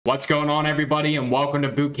What's going on, everybody, and welcome to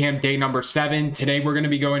bootcamp day number 7. Today we're going to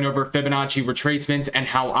be going over Fibonacci retracements and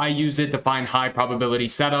how I use it to find high probability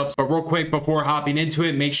setups. But real quick, before hopping into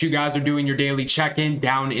it, make sure you guys are doing your daily check-in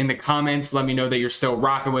down in the comments. Let me know that you're still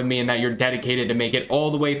rocking with me and that you're dedicated to make it all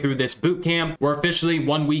the way through this bootcamp. We're officially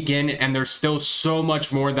 1 week in, and there's still so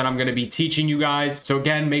much more that I'm going to be teaching you guys. So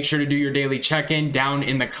again, make sure to do your daily check-in down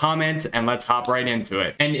in the comments, and let's hop right into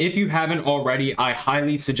it. And if you haven't already, I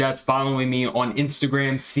highly suggest following me on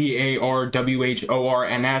Instagram,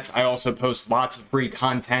 CARWHORNS. I also post lots of free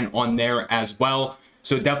content on there as well.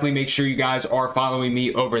 So definitely make sure you guys are following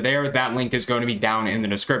me over there. That link is going to be down in the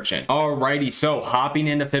description. Alrighty, so hopping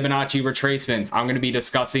into Fibonacci retracements, I'm going to be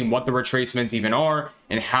discussing what the retracements even are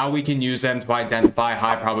and how we can use them to identify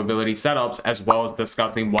high probability setups, as well as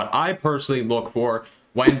discussing what I personally look for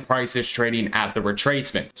when price is trading at the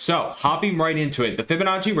retracement. So hopping right into it, the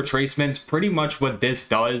Fibonacci retracements, pretty much what this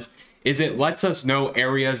does is it lets us know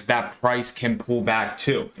areas that price can pull back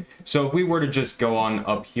to. So if we were to just go on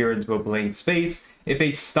up here into a blank space, if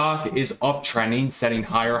a stock is uptrending, setting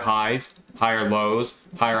higher highs, higher lows,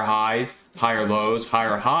 higher highs, higher lows,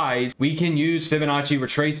 higher highs, we can use Fibonacci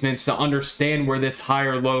retracements to understand where this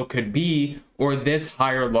higher low could be, or this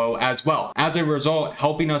higher low as well. As a result,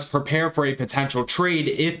 helping us prepare for a potential trade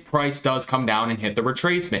if price does come down and hit the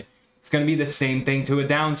retracement. It's going to be the same thing to a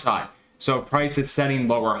downside. So if price is setting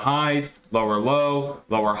lower highs, lower low,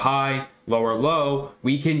 lower high, lower low,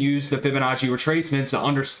 we can use the Fibonacci retracements to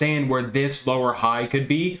understand where this lower high could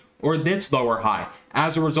be, or this lower high.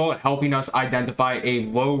 As a result, helping us identify a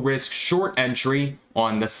low risk short entry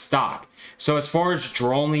on the stock. So as far as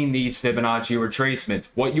drawing these Fibonacci retracements,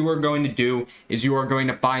 what you are going to do is you are going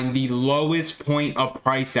to find the lowest point of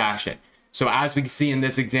price action. So as we can see in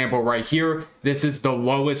this example right here, this is the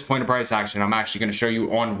lowest point of price action. I'm actually going to show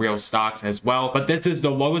you on real stocks as well, but this is the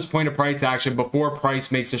lowest point of price action before price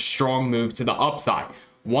makes a strong move to the upside.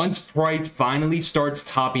 Once price finally starts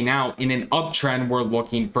topping out in an uptrend, we're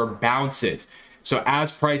looking for bounces. So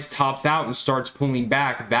as price tops out and starts pulling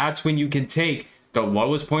back, that's when you can take the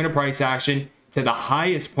lowest point of price action to the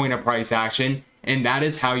highest point of price action, and that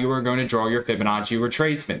is how you are going to draw your Fibonacci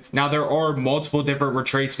retracements. Now, there are multiple different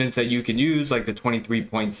retracements that you can use, like the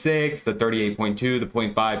 23.6, the 38.2, the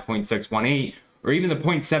 0.5, 0.618, or even the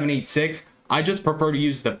 0.786. I just prefer to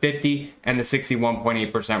use the 50 and the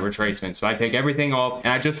 61.8% retracement. So I take everything off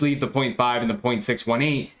and I just leave the 0.5 and the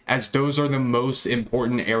 0.618, as those are the most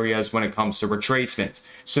important areas when it comes to retracements.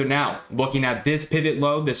 So now, looking at this pivot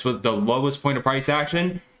low, this was the lowest point of price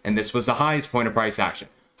action, and this was the highest point of price action.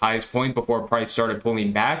 Highest point before price started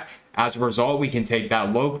pulling back. As a result, we can take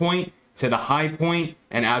that low point to the high point,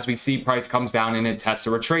 and as we see price comes down and it tests a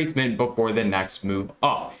retracement before the next move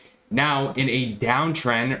up. Now in a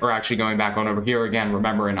downtrend, or actually going back on over here again,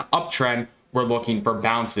 remember in an uptrend, we're looking for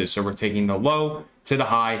bounces. So we're taking the low to the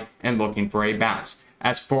high and looking for a bounce.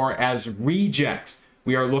 As far as rejects,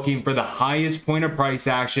 we are looking for the highest point of price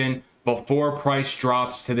action before price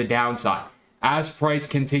drops to the downside. As price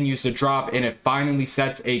continues to drop and it finally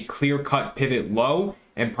sets a clear-cut pivot low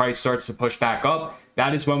and price starts to push back up,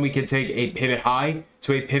 that is when we can take a pivot high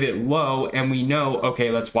to a pivot low, and we know,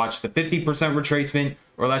 okay, let's watch the 50% retracement,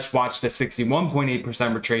 or let's watch the 61.8%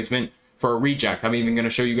 retracement for a reject. I'm even going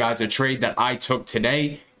to show you guys a trade that I took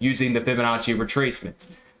today using the Fibonacci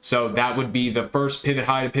retracements. So that would be the first pivot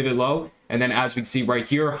high to pivot low. And then as we can see right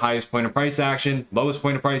here, highest point of price action, lowest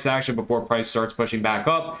point of price action before price starts pushing back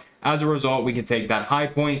up. As a result, we can take that high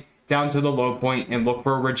point down to the low point and look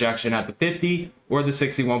for a rejection at the 50 or the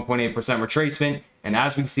 61.8% retracement. And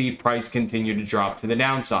as we see, price continue to drop to the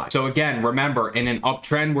downside. So again, remember, in an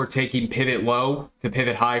uptrend, we're taking pivot low to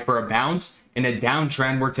pivot high for a bounce. In a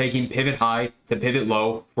downtrend, we're taking pivot high to pivot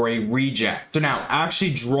low for a reject. So now,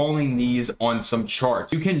 actually drawing these on some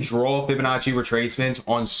charts. You can draw Fibonacci retracements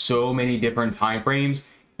on so many different time frames.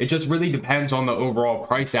 It just really depends on the overall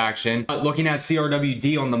price action. But looking at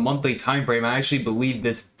CRWD on the monthly time frame, I actually believe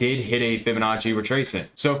this did hit a Fibonacci retracement.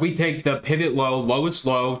 So if we take the pivot low, lowest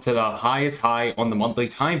low to the highest high on the monthly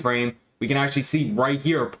time frame, we can actually see right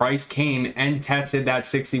here, price came and tested that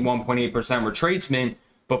 61.8% retracement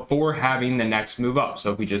before having the next move up.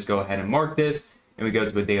 So if we just go ahead and mark this and we go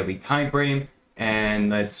to a daily time frame, and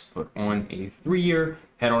let's put on a 3-year,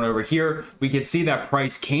 head on over here, we can see that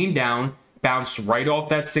price came down, bounced right off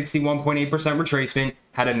that 61.8% retracement,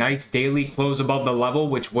 had a nice daily close above the level,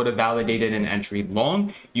 which would have validated an entry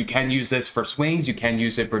long. You can use this for swings, you can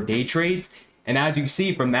use it for day trades. And as you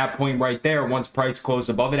see from that point right there, once price closed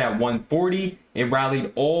above it at 140, it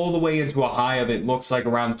rallied all the way into a high of, it looks like,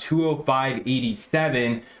 around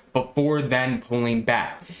 205.87 before then pulling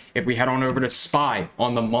back. If we head on over to SPY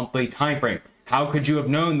on the monthly time frame, how could you have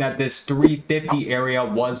known that this 350 area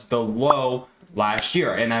was the low last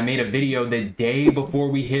year? And I made a video the day before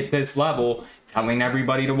we hit this level telling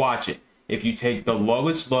everybody to watch it. If you take the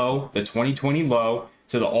lowest low, the 2020 low,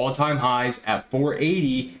 to the all-time highs at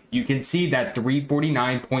 480, you can see that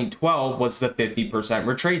 349.12 was the 50%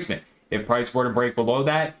 retracement. If price were to break below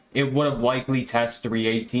that, it would have likely tested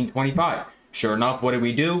 318.25. Sure enough, what did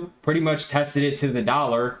we do? Pretty much tested it to the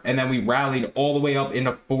dollar, and then we rallied all the way up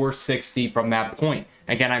into 460 from that point.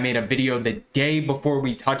 Again, I made a video the day before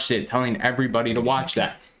we touched it telling everybody to watch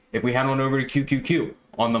that. If we head on over to QQQ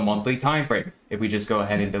on the monthly time frame, if we just go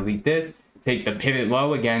ahead and delete this, take the pivot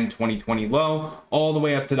low, again 2020 low, all the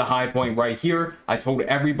way up to the high point right here, I told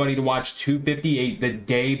everybody to watch 258 the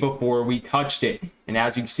day before we touched it. And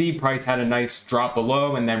as you can see, price had a nice drop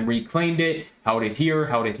below and then reclaimed it, held it here,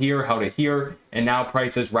 held it here, held it here, and now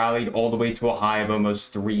price has rallied all the way to a high of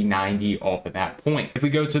almost 390 off of that point. If we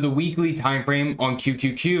go to the weekly time frame on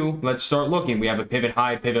QQQ, let's start looking. We have a pivot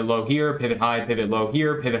high, pivot low here, pivot high, pivot low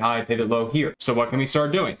here, pivot high, pivot low here. So what can we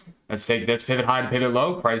start doing? Let's take this pivot high to pivot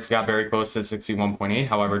low. Price got very close to 61.8,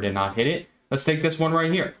 however, did not hit it. Let's take this one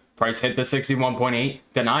right here. Price hit the 61.8,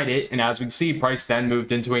 denied it, and as we can see, price then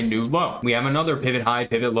moved into a new low. We have another pivot high,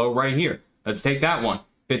 pivot low right here. Let's take that one.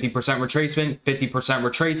 50% retracement, 50%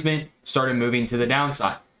 retracement, started moving to the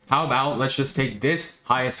downside. How about let's just take this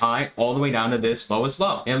highest high all the way down to this lowest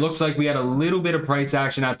low. And it looks like we had a little bit of price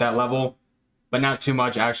action at that level, but not too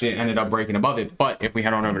much. Actually, it ended up breaking above it. But if we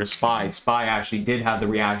head on over to SPY, SPY actually did have the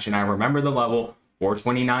reaction. I remember the level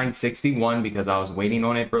 429.61 because I was waiting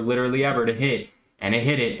on it for literally ever to hit, and it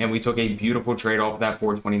hit it, and we took a beautiful trade off of that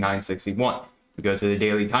 429.61. We go to the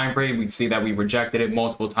daily time frame, we see that we rejected it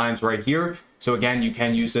multiple times right here. So again, you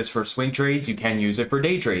can use this for swing trades, you can use it for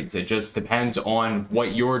day trades. It just depends on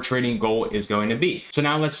what your trading goal is going to be. So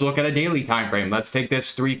now let's look at a daily time frame. Let's take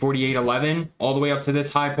this 348.11 all the way up to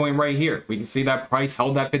this high point right here. We can see that price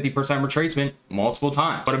held that 50% retracement multiple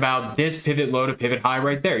times. What about this pivot low to pivot high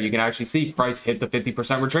right there? You can actually see price hit the 50%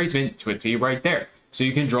 retracement to a T right there. So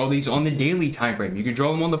you can draw these on the daily time frame. You can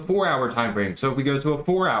draw them on the 4-hour time frame. So if we go to a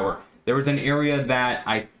 4-hour, there was an area that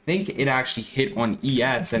I think it actually hit on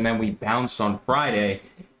ES and then we bounced on Friday.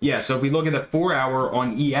 Yeah, so if we look at the 4-hour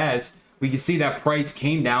on ES, we can see that price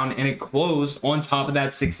came down and it closed on top of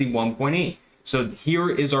that 61.8. So here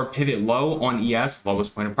is our pivot low on ES,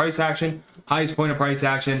 lowest point of price action, highest point of price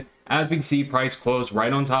action. As we can see, price closed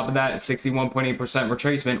right on top of that 61.8%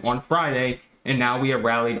 retracement on Friday. And now we have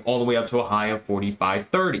rallied all the way up to a high of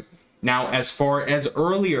 45.30. Now, as far as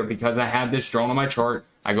earlier, because I had this drawn on my chart,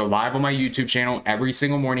 I go live on my YouTube channel every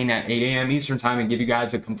single morning at 8 a.m. Eastern time and give you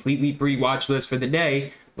guys a completely free watch list for the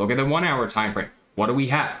day. Look at the 1-hour time frame. What do we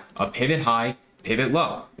have? A pivot high, pivot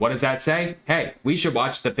low. What does that say? Hey, we should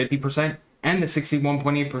watch the 50% and the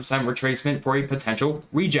 61.8% retracement for a potential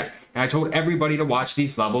reject. And I told everybody to watch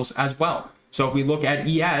these levels as well. So if we look at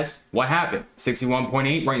ES, what happened?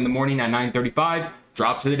 61.8 right in the morning at 9:35,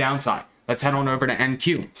 dropped to the downside. Let's head on over to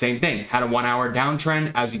NQ. Same thing, had a 1-hour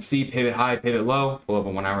downtrend. As you can see, pivot high, pivot low. Pull up a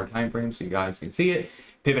 1-hour time frame so you guys can see it.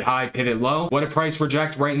 Pivot high, pivot low. What did price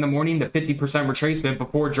reject right in the morning? The 50% retracement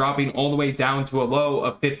before dropping all the way down to a low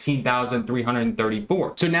of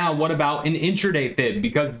 15,334. So now what about an intraday fib?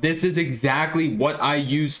 Because this is exactly what I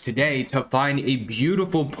used today to find a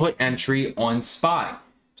beautiful put entry on SPY.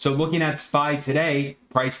 So looking at SPY today,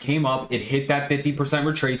 price came up, it hit that 50%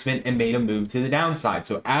 retracement and made a move to the downside.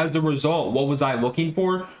 So as a result, what was I looking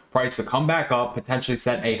for? Price to come back up, potentially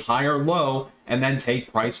set a higher low, and then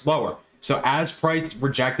take price lower. So as price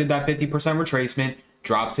rejected that 50% retracement,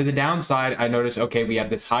 dropped to the downside, I noticed, okay, we have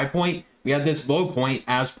this high point, we have this low point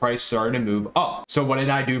as price started to move up. So what did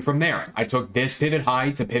I do from there? I took this pivot high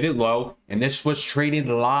to pivot low, and this was traded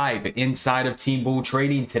live inside of Team Bull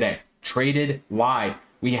Trading today. Traded live.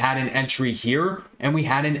 We had an entry here and we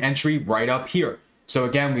had an entry right up here. So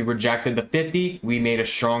again, we rejected the 50. We made a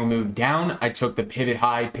strong move down. I took the pivot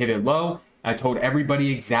high, pivot low. I told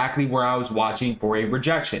everybody exactly where I was watching for a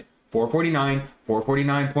rejection. 449,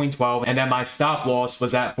 449.12, and then my stop loss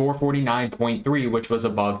was at 449.3, which was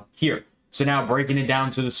above here. So now breaking it down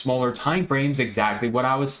to the smaller time frames, exactly what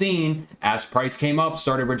I was seeing as price came up,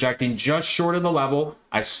 started rejecting just short of the level.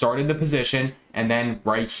 I started the position, and then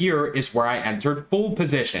right here is where I entered full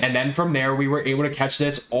position. And then from there, we were able to catch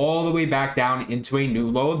this all the way back down into a new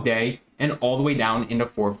low of day and all the way down into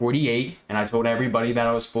 448. And I told everybody that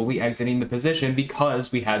I was fully exiting the position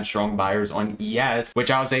because we had strong buyers on ES,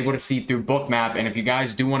 which I was able to see through Bookmap. And if you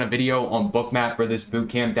guys do want a video on Bookmap for this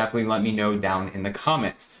bootcamp, definitely let me know down in the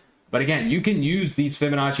comments. But again, you can use these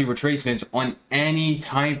Fibonacci retracements on any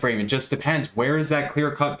time frame. It just depends. Where is that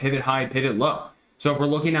clear-cut pivot high, pivot low? So if we're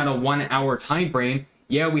looking at a 1 hour time frame,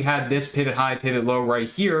 yeah, we had this pivot high, pivot low right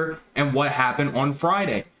here. And what happened on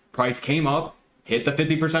Friday? Price came up, hit the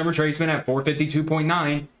 50% retracement at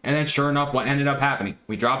 452.9, and then sure enough, what ended up happening?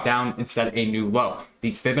 We dropped down and set a new low.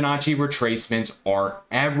 These Fibonacci retracements are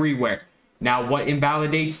everywhere. Now, what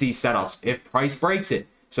invalidates these setups? If price breaks it.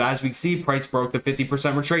 So as we see, price broke the 50%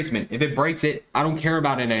 retracement. If it breaks it, I don't care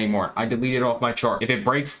about it anymore. I delete it off my chart. If it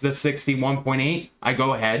breaks the 61.8, I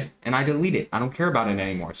go ahead and I delete it. I don't care about it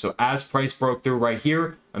anymore. So as price broke through right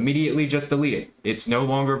here, immediately just delete it. It's no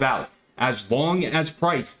longer valid. As long as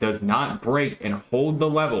price does not break and hold the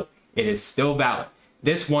level, it is still valid.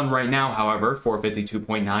 This one right now, however,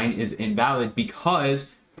 452.9 is invalid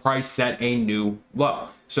because price set a new low.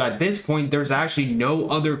 So at this point, there's actually no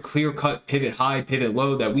other clear-cut pivot high, pivot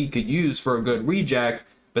low that we could use for a good reject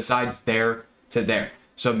besides there to there.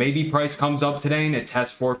 So maybe price comes up today and it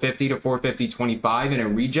tests 450 to 450.25 and it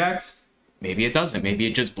rejects. Maybe it doesn't. Maybe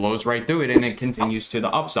it just blows right through it and it continues to the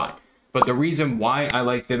upside. But the reason why I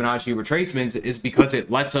like Fibonacci retracements is because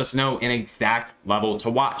it lets us know an exact level to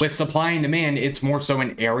watch. With supply and demand, it's more so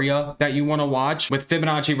an area that you want to watch. With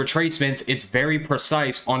Fibonacci retracements, it's very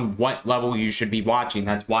precise on what level you should be watching.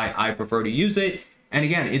 That's why I prefer to use it. And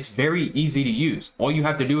again, it's very easy to use. All you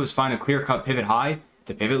have to do is find a clear-cut pivot high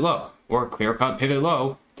to pivot low, or a clear-cut pivot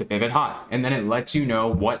low to pivot high. And then it lets you know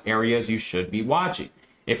what areas you should be watching.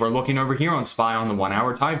 If we're looking over here on SPY on the 1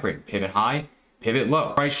 hour time frame, pivot high, pivot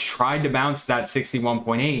low. Price tried to bounce that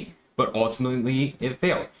 61.8, but ultimately it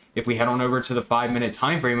failed. If we head on over to the 5-minute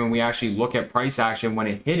time frame and we actually look at price action when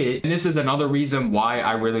it hit it, and this is another reason why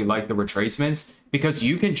I really like the retracements, because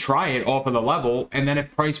you can try it off of the level, and then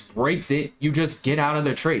if price breaks it, you just get out of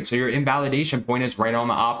the trade. So your invalidation point is right on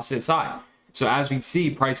the opposite side. So as we see,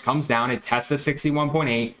 price comes down, it tests the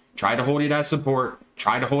 61.8, try to hold it as support,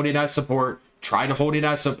 try to hold it as support, try to hold it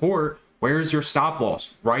as support. Where's your stop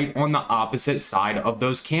loss? Right on the opposite side of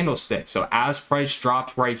those candlesticks. So as price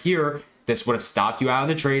dropped right here, this would have stopped you out of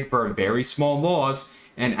the trade for a very small loss.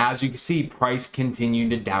 And as you can see, price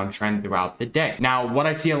continued to downtrend throughout the day. Now, what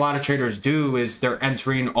I see a lot of traders do is they're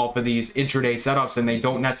entering off of these intraday setups and they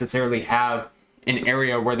don't necessarily have an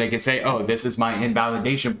area where they can say, oh, this is my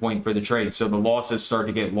invalidation point for the trade. So the losses start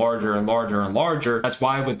to get larger and larger and larger. That's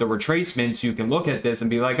why with the retracements, you can look at this and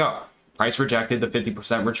be like, oh, price rejected the 50%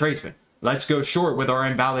 retracement. Let's go short with our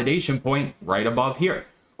invalidation point right above here.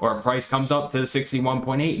 Or if price comes up to the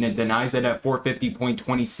 61.8 and it denies it at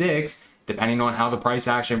 450.26, depending on how the price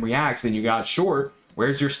action reacts and you got short,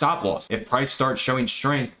 where's your stop loss? If price starts showing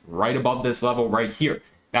strength right above this level right here.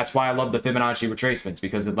 That's why I love the Fibonacci retracements,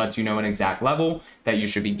 because it lets you know an exact level that you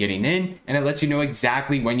should be getting in, and it lets you know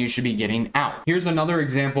exactly when you should be getting out. Here's another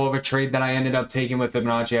example of a trade that I ended up taking with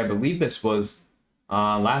Fibonacci. I believe this was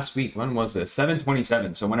last week. When was this?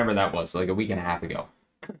 7/27. So whenever that was, like a week and a half ago.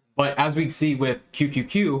 But as we see with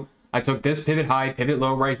QQQ, I took this pivot high, pivot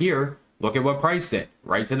low right here. Look at what price did.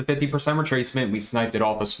 Right to the 50% retracement. We sniped it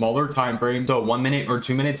off a smaller time frame, so a 1 minute or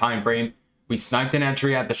 2 minute time frame. We sniped an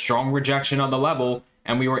entry at the strong rejection of the level,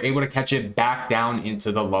 and we were able to catch it back down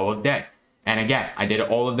into the low of day. And again, I did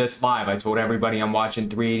all of this live. I told everybody I'm watching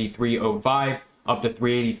 383.05 up to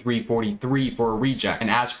 383.43 for a reject. And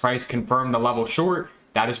as price confirmed the level short,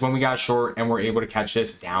 that is when we got short and we're able to catch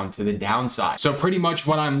this down to the downside. So pretty much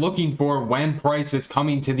what I'm looking for when price is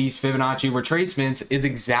coming to these Fibonacci retracements is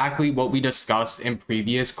exactly what we discussed in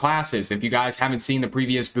previous classes. If you guys haven't seen the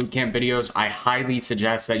previous bootcamp videos, I highly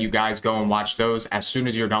suggest that you guys go and watch those as soon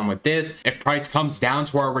as you're done with this. If price comes down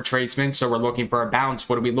to our retracement, so we're looking for a bounce,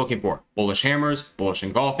 what are we looking for? Bullish hammers, bullish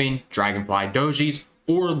engulfing, dragonfly dojis,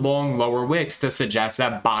 or long lower wicks to suggest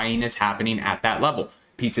that buying is happening at that level.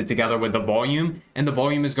 Piece it together with the volume, and the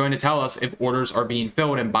volume is going to tell us if orders are being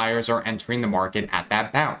filled and buyers are entering the market at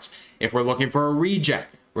that bounce. If we're looking for a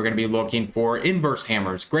reject, we're going to be looking for inverse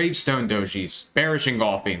hammers, gravestone dojis, bearish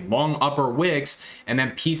engulfing, long upper wicks, and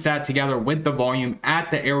then piece that together with the volume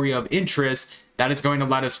at the area of interest. That is going to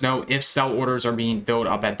let us know if sell orders are being filled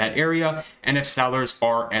up at that area and if sellers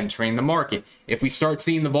are entering the market. If we start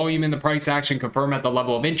seeing the volume in the price action confirm at the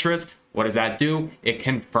level of interest, what does that do? It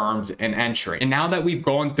confirms an entry. And now that we've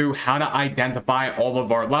gone through how to identify all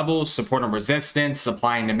of our levels, support and resistance,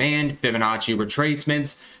 supply and demand, Fibonacci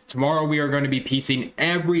retracements, tomorrow we are going to be piecing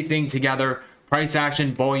everything together price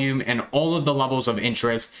action, volume, and all of the levels of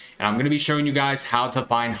interest. And I'm going to be showing you guys how to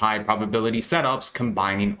find high probability setups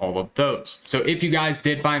combining all of those. So if you guys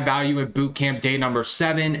did find value in bootcamp day number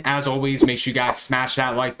 7, as always, make sure you guys smash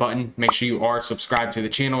that like button. Make sure you are subscribed to the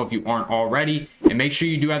channel if you aren't already, and make sure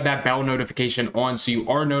you do have that bell notification on so you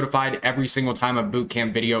are notified every single time a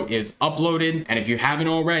bootcamp video is uploaded. And if you haven't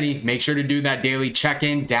already, make sure to do that daily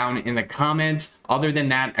check-in down in the comments. Other than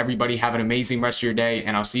that, everybody have an amazing rest of your day,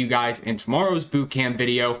 and I'll see you guys in tomorrow's bootcamp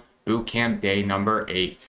video, bootcamp day number 8.